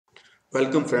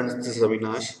Welcome friends, this is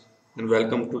Avinash and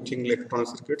welcome to Think Electronic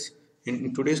Circuits.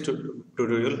 In today's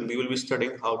tutorial, we will be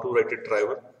studying how to write a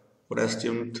driver for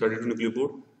STM32 nucleo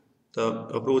board. The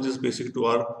approach is basic to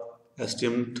our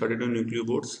STM32 nucleo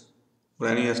boards or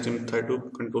any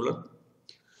STM32 controller.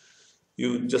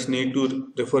 You just need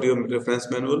to refer your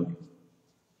reference manual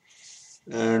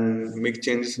and make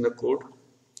changes in the code.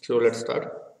 So let's start.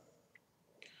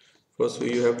 First,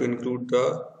 you have to include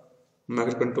the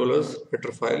microcontroller's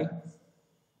header file.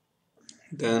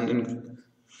 Then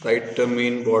write the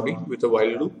main body with a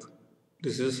while loop.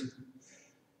 This is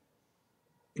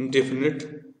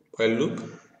indefinite while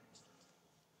loop.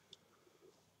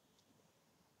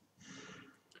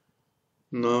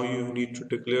 Now you need to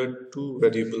declare two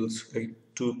variables, like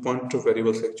two pointer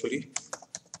variables actually.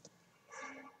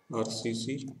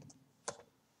 RCC.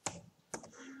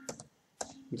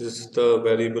 This is the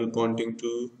variable pointing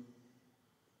to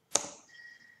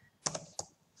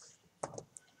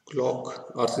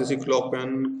clock, RCC clock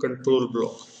and control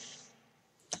block.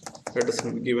 Let us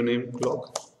give a name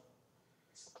clock.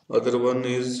 Other one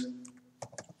is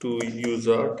to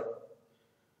UART.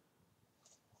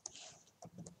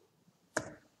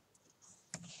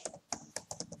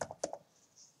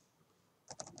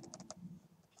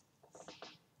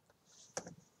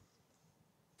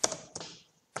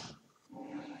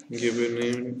 Give a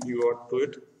name UART to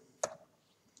it.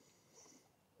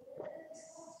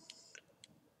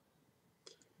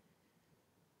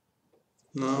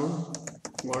 Now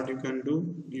what you can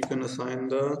do, you can assign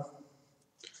the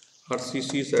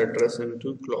RCC's address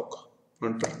into clock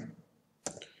pointer,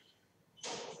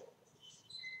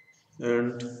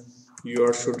 and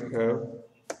UART should have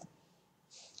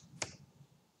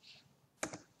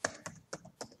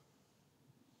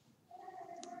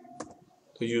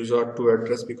the UART2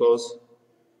 address because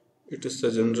it is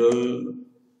the general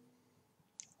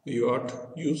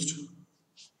UART used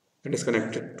and is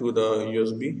connected to the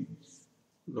USB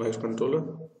device controller.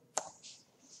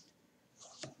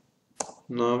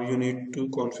 Now you need to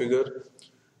configure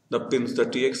the pins, the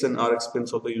TX and RX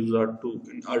pins of the UART2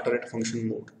 in alternate function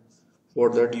mode. For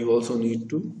that you also need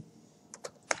to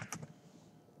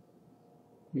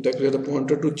declare the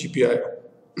pointer to GPIO.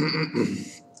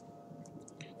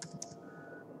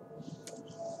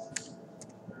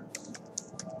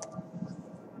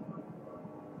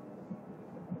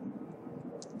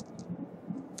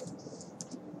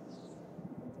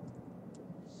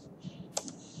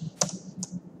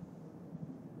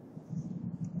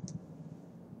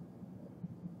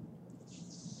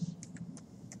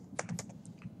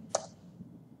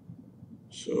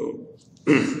 So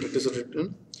it is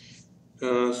written.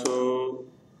 So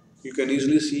you can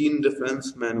easily see in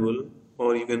reference manual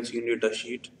or you can see in data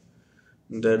sheet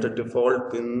that the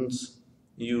default pins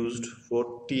used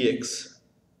for TX,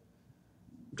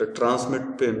 the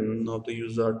transmit pin of the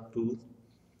UART2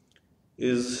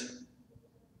 is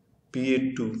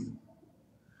PA2,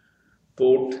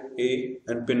 port A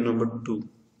and pin number 2.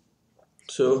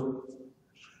 So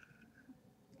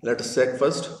let us check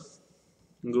first.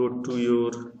 Go to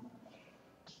your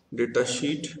data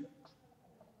sheet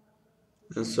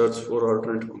and search for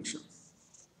alternate function.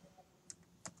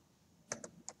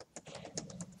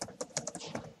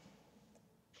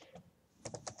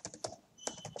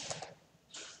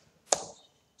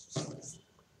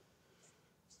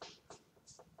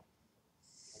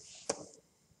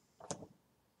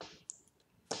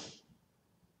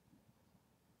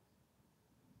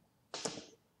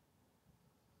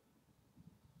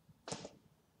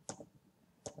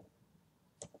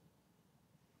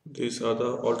 These are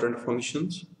the alternate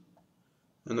functions,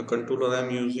 and the controller I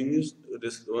am using is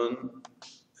this one.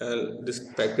 This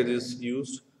package is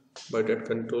used by that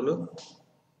controller,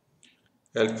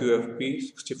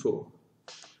 LQFP64.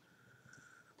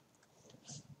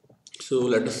 So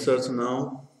let us search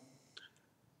now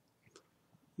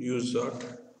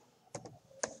UART.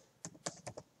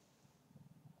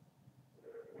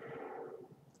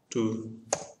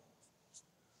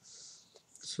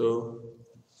 So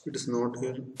it is not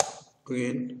here.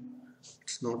 Again,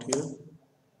 it's not here.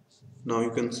 Now you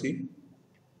can see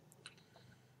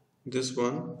this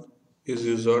one is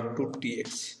UART2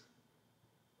 TX.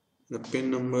 The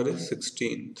pin number is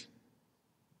 16th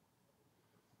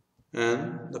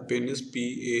and the pin is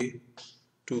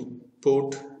PA2,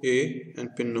 port A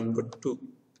and pin number 2.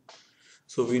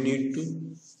 So we need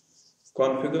to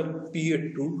configure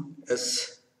PA2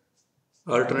 as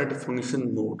alternate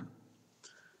function mode.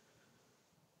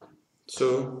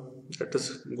 So let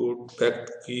us go back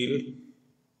to wheel.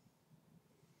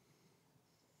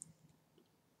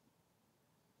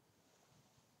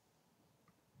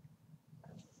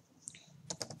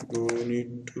 Now we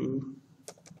need to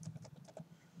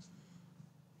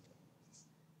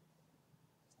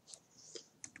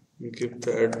give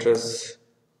the address,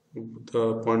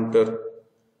 the pointer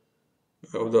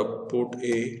of the port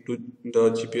A to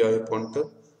the GPIO pointer.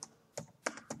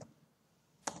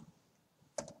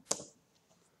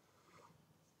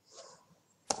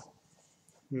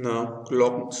 Now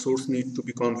clock source need to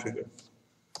be configured.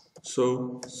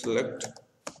 So select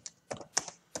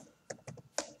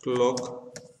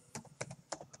clock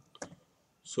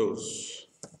source.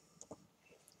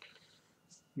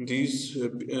 These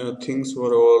things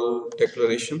were all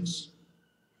declarations.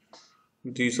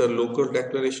 These are local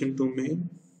declaration to main,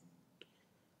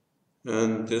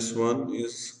 and this one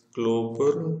is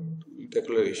global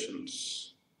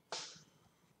declarations.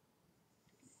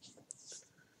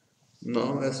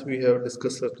 Now, as we have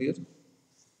discussed earlier,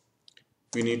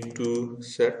 we need to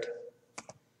set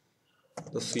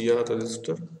the CR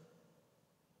register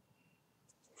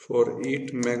for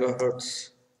 8 megahertz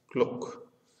clock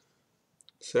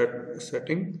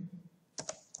setting.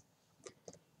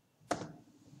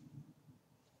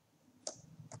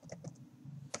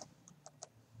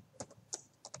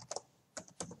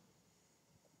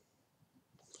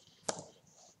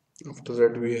 After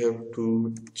that, we have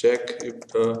to check if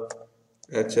the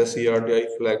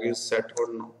HSERDI flag is set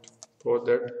or not. For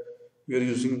that, we are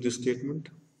using this statement.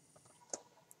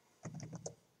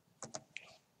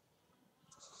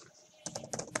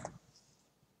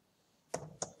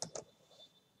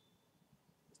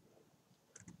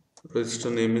 Register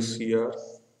name is CR.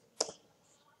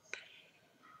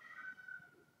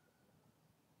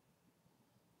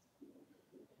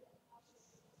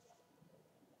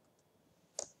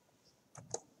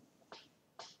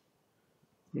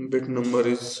 Bit number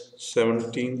is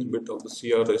 17th bit of the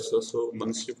CR register, so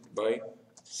 1 shift by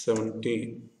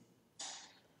 17.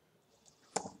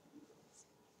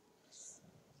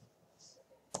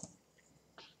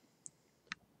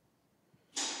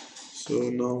 So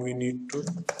now we need to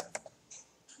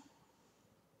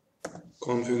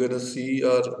configure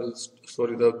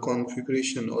the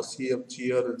configuration or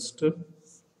CFGR register.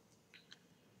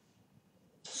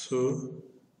 So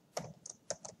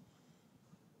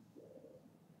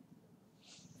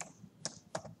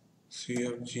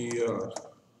CFGR.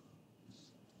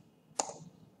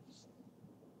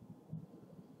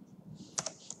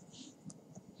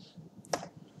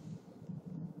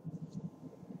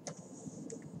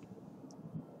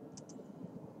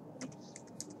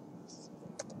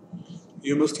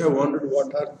 You must have wondered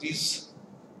what are these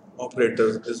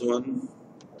operators. This one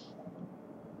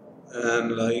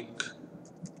and like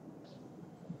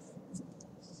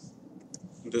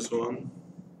this one,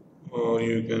 or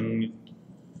you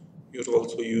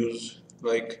also use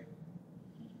like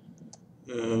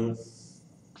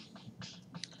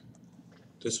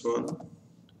this one.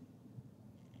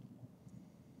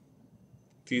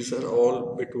 These are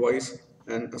all bitwise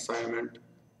and assignment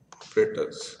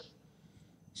operators.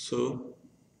 So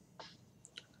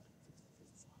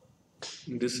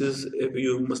this is, if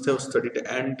you must have studied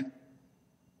AND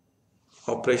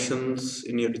operations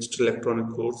in your digital electronic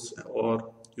course,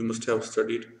 or you must have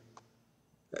studied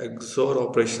XOR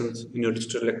operations in your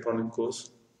digital electronic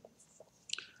course.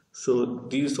 So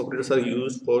these operators are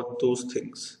used for those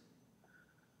things.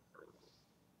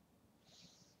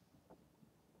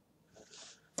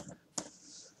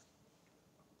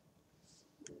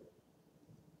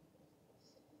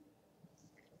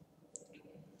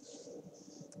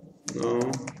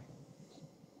 Now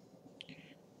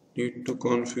need to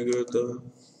configure the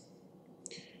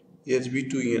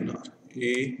HB2 ENR.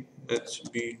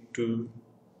 HB2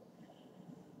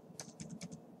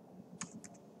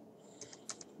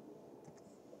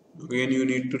 again, you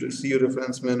need to see a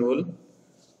reference manual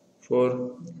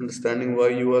for understanding why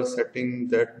you are setting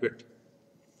that bit.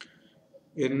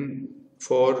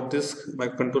 For this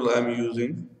microcontroller I am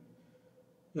using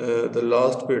the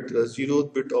last bit, the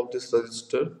 0th bit of this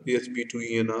register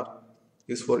PHB2ENR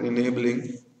is for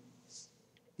enabling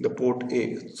the port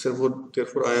A. So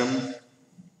therefore I am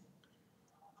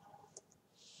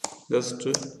just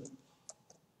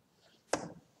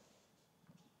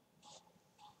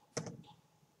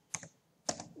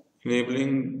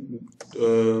enabling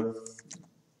the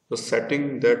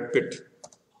setting that bit.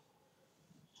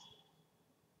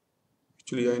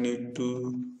 Actually I need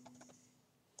to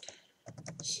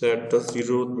set the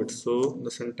 0th bit, so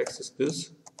the syntax is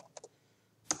this.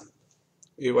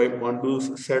 If I want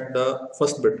to set the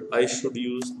first bit, I should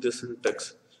use this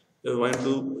syntax. If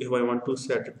I want to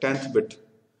set the 10th bit,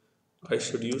 I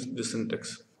should use this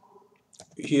syntax.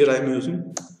 Here I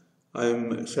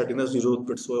am setting the 0th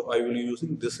bit, so I will be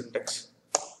using this syntax.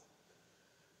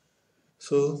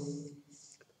 So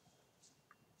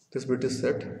this bit is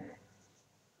set.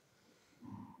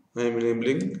 I am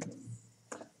enabling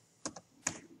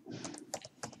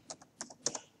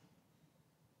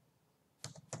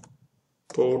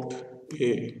port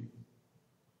A,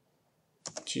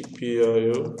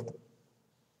 GPIO,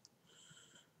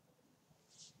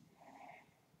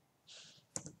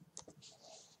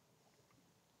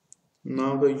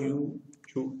 now the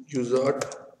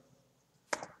UART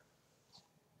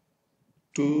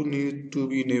 2 need to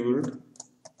be enabled.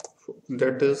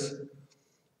 That is,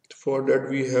 for that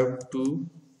we have to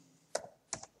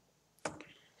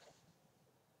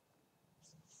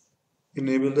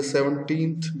enable the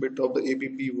 17th bit of the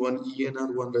ABP1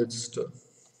 ENR1 register.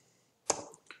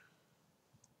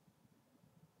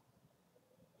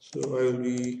 So I will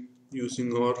be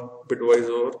using OR, bitwise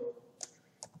OR,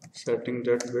 setting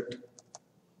that bit.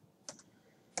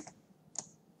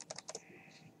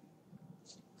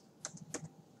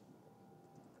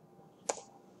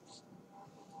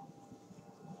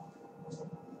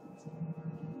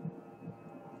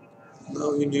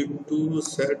 Now you need to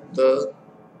set the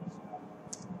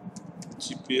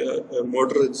GPI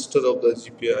motor register of the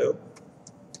GPIO.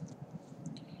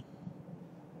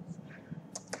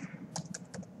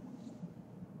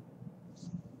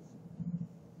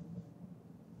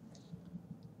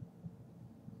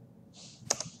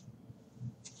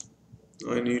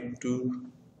 I need to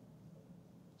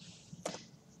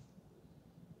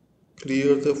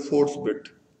clear the fourth bit.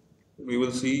 We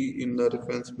will see in the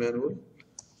reference manual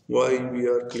why we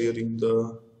are clearing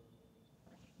the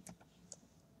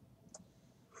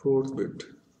fourth bit.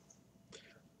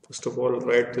 First of all,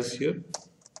 write this here.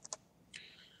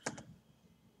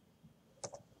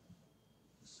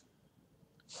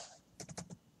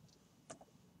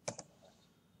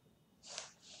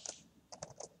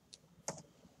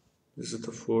 This is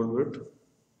the fourth bit.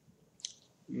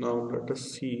 Now let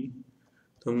us see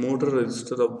the motor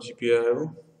register of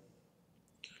GPIO.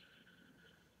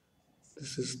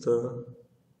 This is the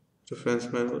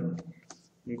reference manual.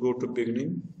 Go to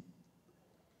beginning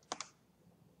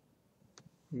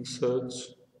and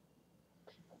search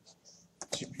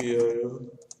GPIO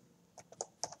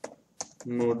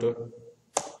motor.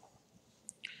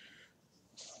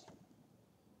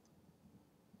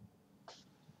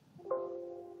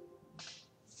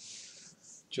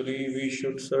 Actually, we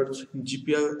should search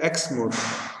GPIO X mode,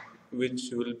 which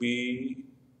will be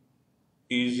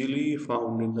easily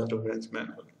found in the reference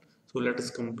manual. So let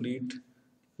us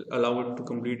allow it to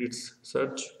complete its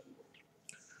search.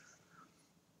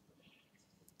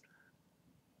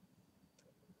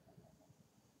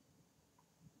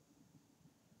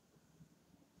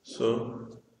 So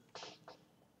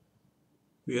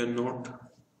we are not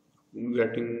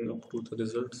getting up to the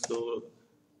result. So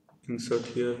insert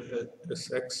here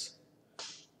SX.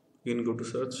 Again go to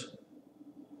search.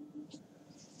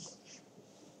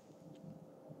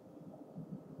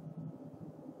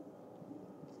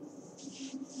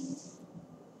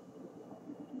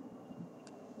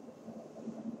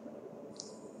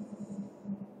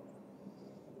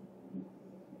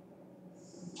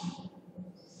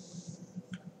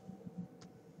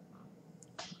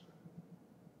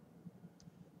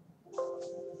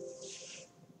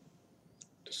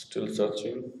 Still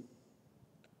searching.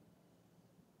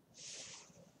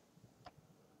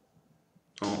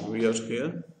 Now we are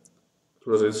here to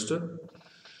register.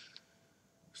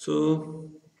 So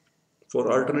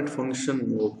for alternate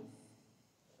function mode,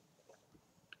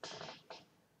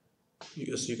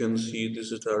 yes, you can see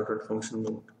this is the alternate function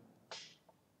mode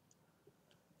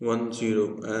 10,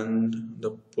 and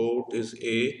the port is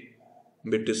A,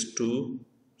 bit is 2,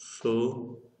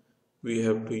 so we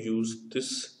have to use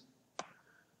this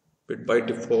bit. By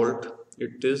default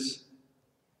it is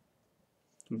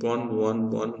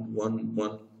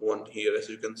 11111 here, as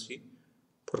you can see.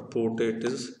 For port A it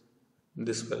is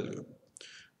this value.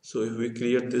 So if we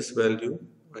clear this value,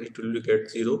 it will get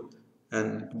 0,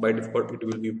 and by default it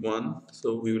will be 1,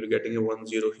 so we will be getting a 10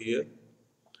 here.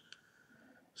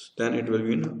 So then it will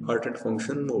be in alternate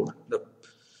function mode. The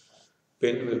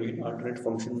pin will be in alternate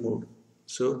function mode.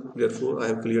 So therefore I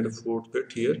have cleared the fourth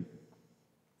bit here.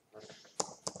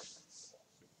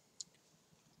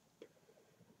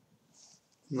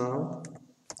 Now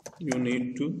you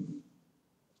need to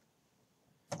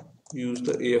use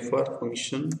the AFR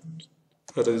function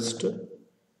register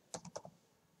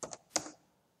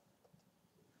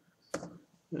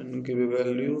and give a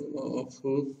value of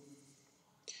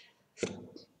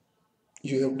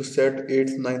you have to set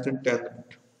 8th, 9th and 10th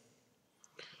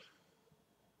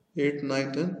bit. 8th,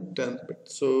 9th and 10th bit.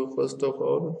 So first of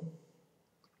all,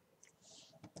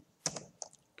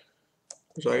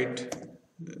 right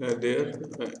there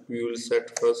we will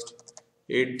set first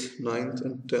 8th, 9th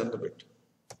and 10th bit.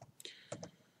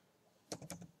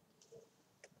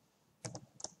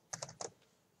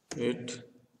 Eight,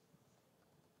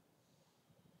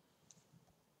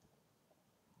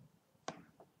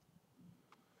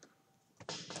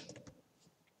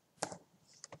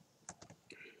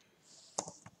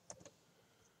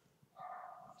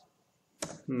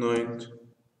 9th,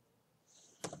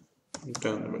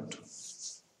 10th bit.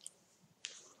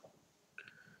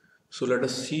 So let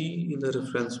us see in the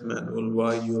reference manual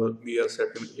why we are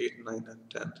setting 8, 9 and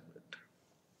 10th bit.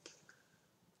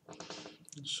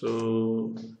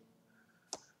 So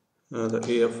the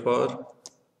AFR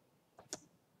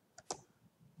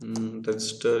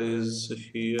register is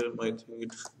here. I think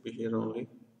it should be here only.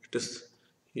 It is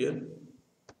here.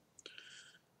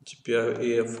 GPI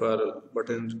AFR, but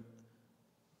in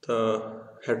the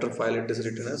header file it is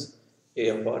written as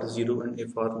AFR0 and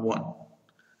AFR1.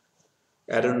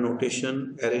 Array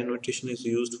notation is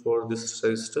used for this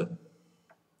register.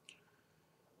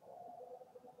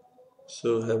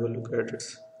 So have a look at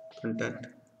its content.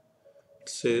 It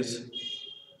says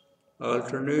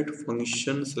alternate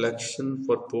function selection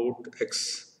for port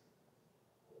X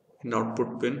in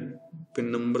output pin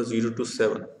number 0 to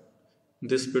 7.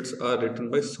 These bits are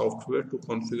written by software to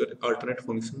configure alternate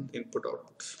function input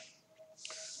outputs.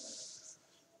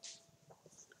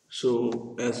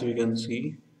 So as we can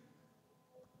see,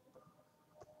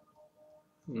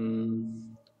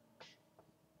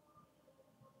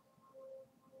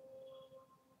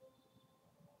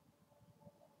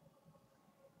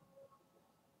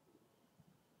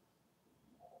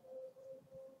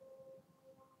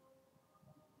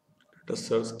 let us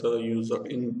search the user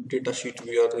in datasheet.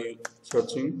 We are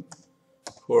searching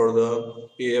for the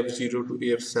AF0 to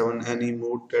AF7 any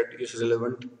mode that is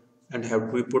relevant and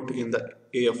have to be put in the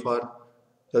AFR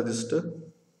register.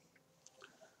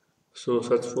 So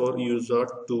search for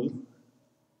UART 2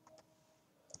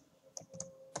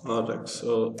 RX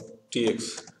or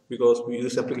TX because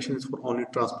this application is for only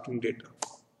transmitting data.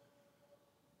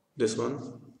 This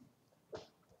one.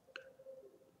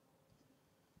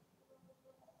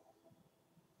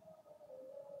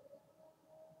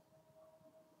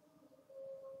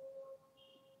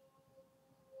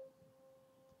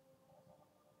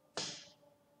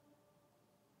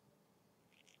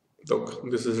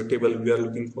 Look, this is a table we are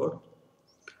looking for.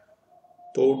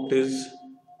 Port is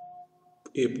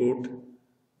a port,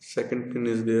 second pin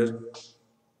is there,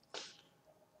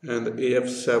 and the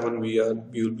AF7 we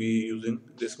will be using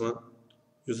this one.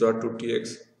 UART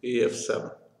 2TX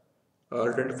AF7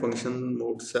 alternate function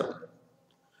mode 7.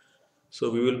 So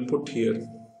we will put here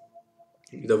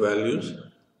the values.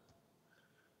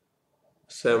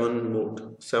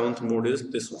 7th mode is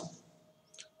this one.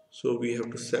 So we have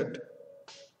to set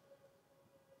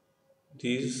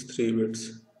these 3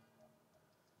 bits.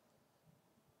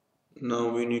 Now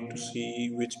we need to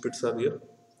see which bits are here.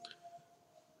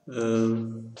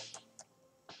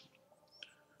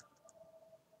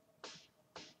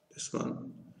 This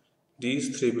one,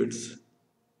 these 3 bits.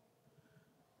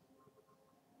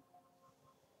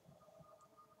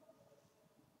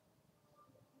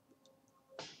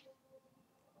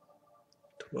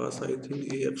 It was, I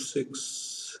think,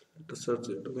 AF6. Let us search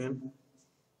it again.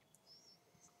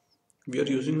 We are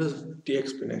using the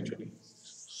TX pin actually.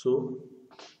 So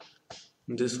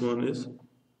this one is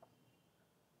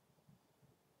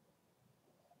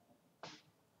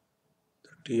the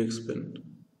TX pin.